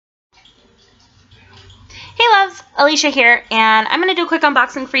Alicia here, and I'm going to do a quick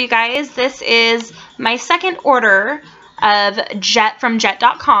unboxing for you guys. This is my second order of Jet from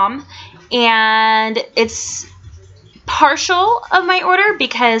Jet.com, and it's partial of my order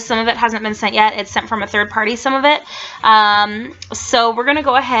because some of it hasn't been sent yet. It's sent from a third party, some of it. So we're going to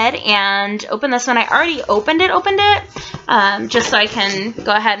go ahead and open this one. I already opened it, just so I can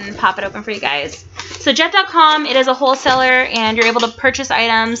go ahead and pop it open for you guys. So Jet.com, it is a wholesaler, and you're able to purchase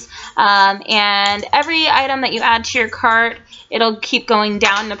items, and every item that you add to your cart, it'll keep going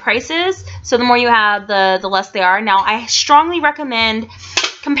down in the prices. So the more you have, the less they are. Now, I strongly recommend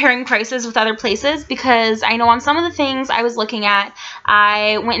comparing prices with other places because I know on some of the things I was looking at,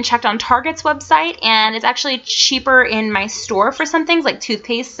 I went and checked on Target's website, and it's actually cheaper in my store for some things like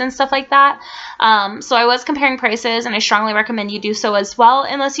toothpaste and stuff like that. So I was comparing prices, and I strongly recommend you do so as well,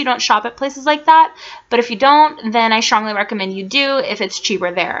 unless you don't shop at places like that. But if you don't, then I strongly recommend you do if it's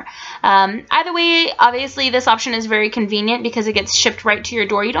cheaper there. Either way, obviously this option is very convenient because it gets shipped right to your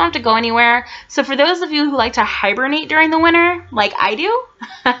door. You don't have to go anywhere. So for those of you who like to hibernate during the winter, like I do,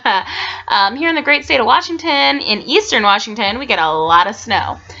 here in the great state of Washington, in eastern Washington, we get a lot of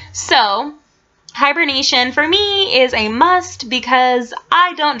snow. So hibernation for me is a must because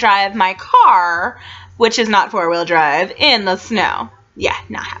I don't drive my car, which is not four-wheel drive, in the snow. Yeah,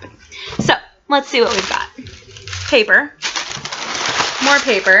 not happening. So let's see what we've got. Paper. More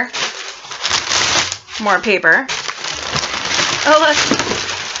paper. More paper. Oh, look.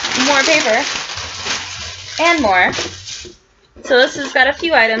 More paper. And more. So this has got a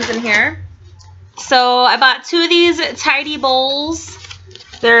few items in here. So I bought 2 of these Tidy Bowls.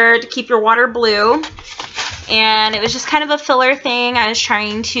 They're to keep your water blue. And it was just kind of a filler thing. I was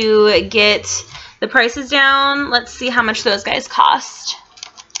trying to get the prices down. Let's see how much those guys cost,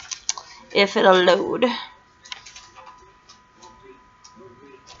 if it'll load.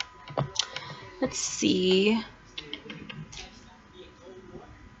 Let's see.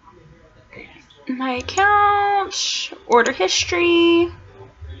 My account, order history.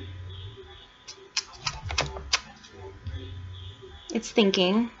 It's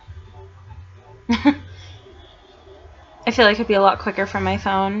thinking. I feel like it'd be a lot quicker from my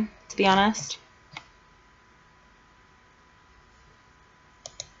phone, to be honest.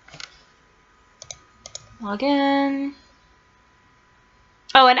 Log in.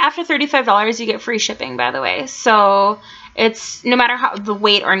 Oh, and after $35, you get free shipping, by the way. So it's no matter how the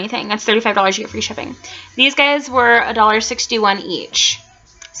weight or anything, that's $35, you get free shipping. These guys were $1.61 each.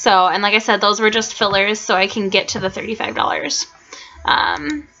 So, and like I said, those were just fillers, so I can get to the $35.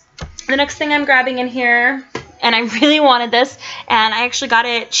 The next thing I'm grabbing in here, and I really wanted this, and I actually got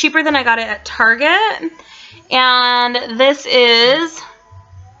it cheaper than I got it at Target. And this is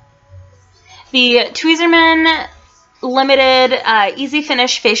the Tweezerman Limited Easy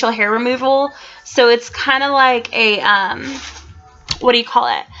Finish Facial Hair Removal. So it's kind of like a, what do you call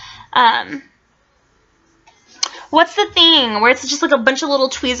it? What's the thing where it's just like a bunch of little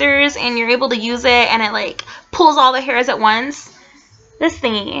tweezers and you're able to use it and it like pulls all the hairs at once? This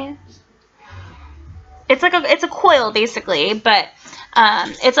thingy. It's like it's a coil basically, but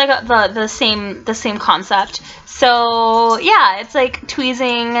it's like the same concept. So yeah, it's like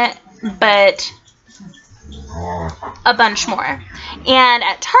tweezing, but a bunch more. And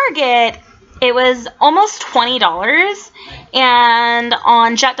at Target, it was almost $20, and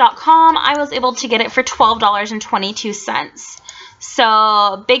on Jet.com, I was able to get it for $12.22.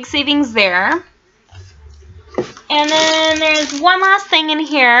 So big savings there. And then there's one last thing in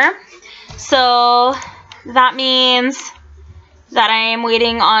here. So that means that I am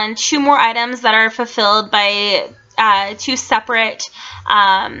waiting on 2 more items that are fulfilled by 2 separate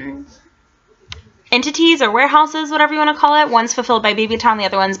entities or warehouses, whatever you want to call it. One's fulfilled by Babytown, the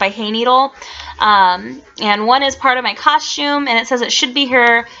other one's by Hayneedle. And one is part of my costume, and it says it should be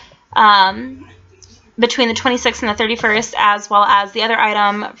here between the 26th and the 31st, as well as the other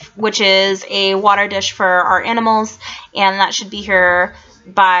item, which is a water dish for our animals, and that should be here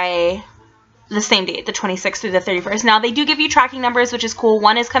by the same date, the 26th through the 31st. Now, they do give you tracking numbers, which is cool.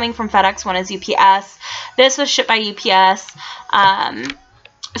 One is coming from FedEx, one is UPS. This was shipped by UPS.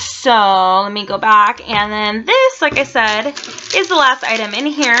 So let me go back, and then this, like I said, is the last item in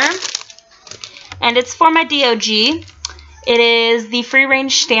here, and it's for my DOG. It is the Free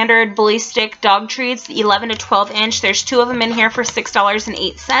Range Standard Bully Stick Dog Treats, the 11 to 12 inch. There's 2 of them in here for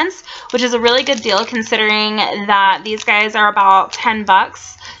 $6.08, which is a really good deal considering that these guys are about $10,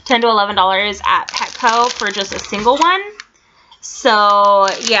 $10 to $11 at Petco for just a single one. So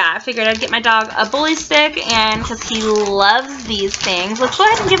yeah, I figured I'd get my dog a bully stick, and because he loves these things, let's go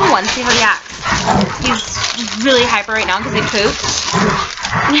ahead and give him one, see how he acts. He's really hyper right now because he pooped.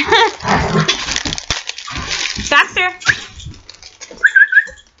 Baxter!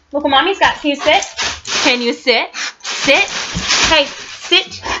 Look what Mommy's got. Can you sit? Can you sit? Sit. Hey,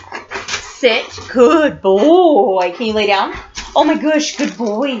 sit. Sit. Good boy. Can you lay down? Oh my gosh, good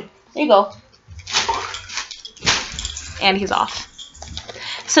boy. There you go. And he's off.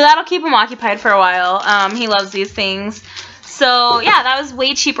 So that'll keep him occupied for a while. He loves these things. So yeah, that was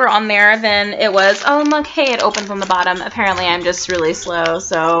way cheaper on there than it was. Oh look, hey, it opens on the bottom. Apparently I'm just really slow,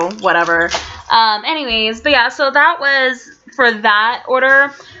 so whatever. Anyways, but yeah, so that was for that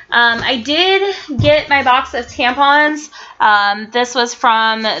order. I did get my box of tampons. This was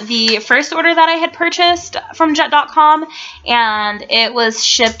from the first order that I had purchased from Jet.com, and it was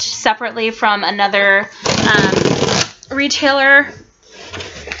shipped separately from another retailer.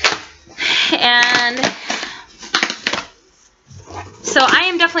 And so I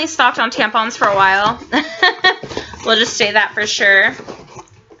am definitely stocked on tampons for a while. We'll just say that for sure.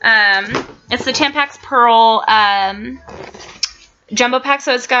 It's the Tampax Pearl jumbo pack,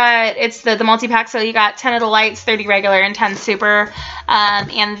 so it's the multi-pack, so you got 10 of the lights, 30 regular, and 10 super.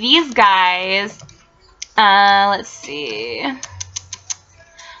 And these guys, let's see.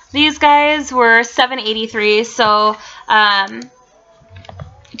 These guys were $7.83, so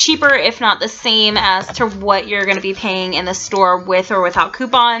cheaper, if not the same as to what you're going to be paying in the store with or without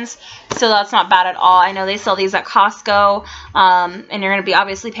coupons. So that's not bad at all. I know they sell these at Costco, and you're going to be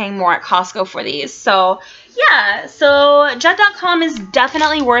obviously paying more at Costco for these. So yeah, so Jet.com is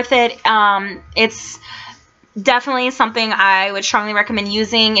definitely worth it. It's definitely something I would strongly recommend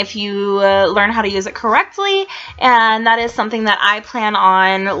using if you learn how to use it correctly, and that is something that I plan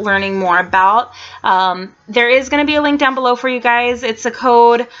on learning more about. There is going to be a link down below for you guys. It's a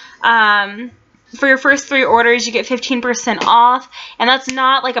code for your first 3 orders. You get 15% off, and that's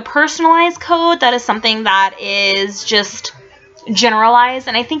not like a personalized code. That is something that is just generalized,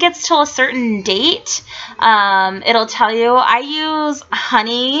 and I think it's till a certain date. It'll tell you. I use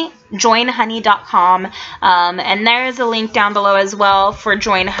Honey, joinhoney.com, and there's a link down below as well for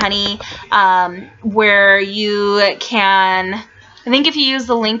Join Honey, where you can, I think if you use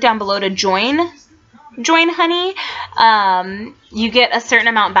the link down below to join Honey, you get a certain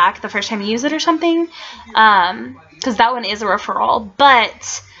amount back the first time you use it or something, because that one is a referral.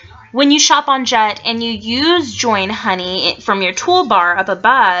 But when you shop on Jet and you use Join Honey from your toolbar up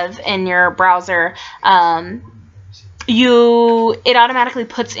above in your browser, it automatically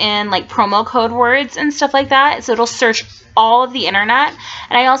puts in like promo code words and stuff like that, so it'll search all of the internet.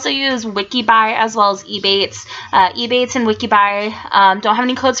 And I also use Wikibuy as well as Ebates. Ebates and Wikibuy don't have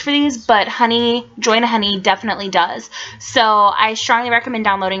any codes for these, but Join Honey definitely does. So I strongly recommend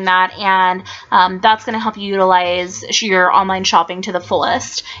downloading that, and that's going to help you utilize your online shopping to the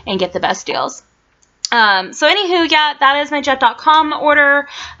fullest and get the best deals. So anywho, yeah, that is my Jet.com order,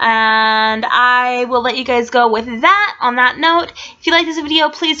 and I will let you guys go with that. On that note, if you like this video,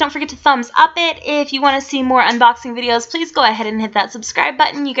 please don't forget to thumbs up it. If you want to see more unboxing videos, please go ahead and hit that subscribe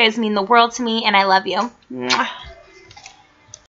button. You guys mean the world to me, and I love you. Mwah.